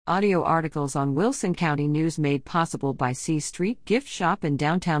audio articles on Wilson County News made possible by C Street Gift Shop in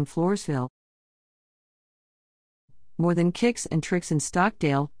downtown Floresville. More than kicks and tricks in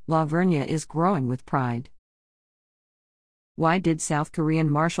Stockdale, La Vernia is growing with pride. Why did South Korean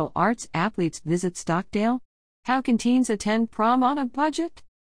martial arts athletes visit Stockdale? How can teens attend prom on a budget?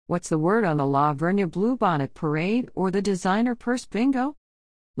 What's the word on the La Vernia Bluebonnet Parade or the designer purse bingo?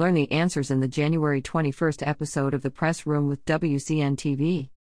 Learn the answers in the January 21st episode of The Press Room with WCN-TV.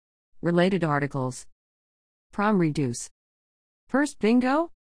 Related articles. Prom reduce. Purse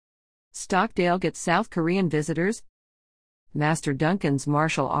bingo? Stockdale gets South Korean visitors. Master Duncan's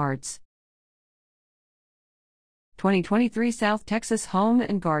martial arts. 2023 South Texas Home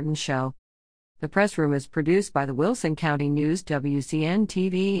and Garden Show. The Press Room is produced by the Wilson County News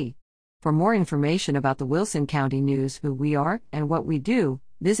WCN-TV. For more information about the Wilson County News, who we are, and what we do,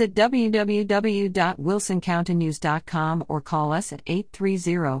 visit www.wilsoncountynews.com or call us at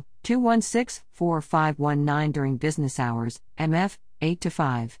 830-216-4519 during business hours, MF, 8 to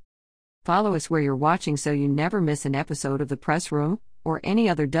 5. Follow us where you're watching so you never miss an episode of The Press Room or any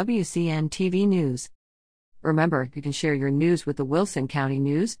other WCN-TV news. Remember, you can share your news with the Wilson County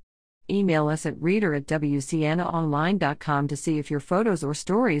News. Email us at reader@wcnonline.com to see if your photos or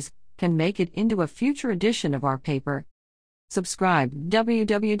stories can make it into a future edition of our paper. Subscribe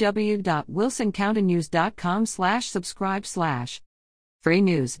www.wilsoncountynews.com/subscribe/. Free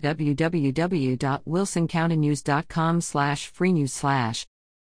news www.wilsoncountynews.com/freenews/.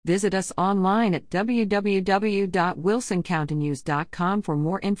 Visit us online at www.wilsoncountynews.com for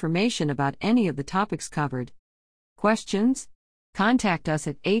more information about any of the topics covered. Questions? Contact us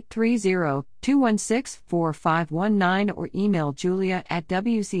at 830-216-4519 or email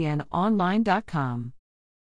Julia@wcnonline.com.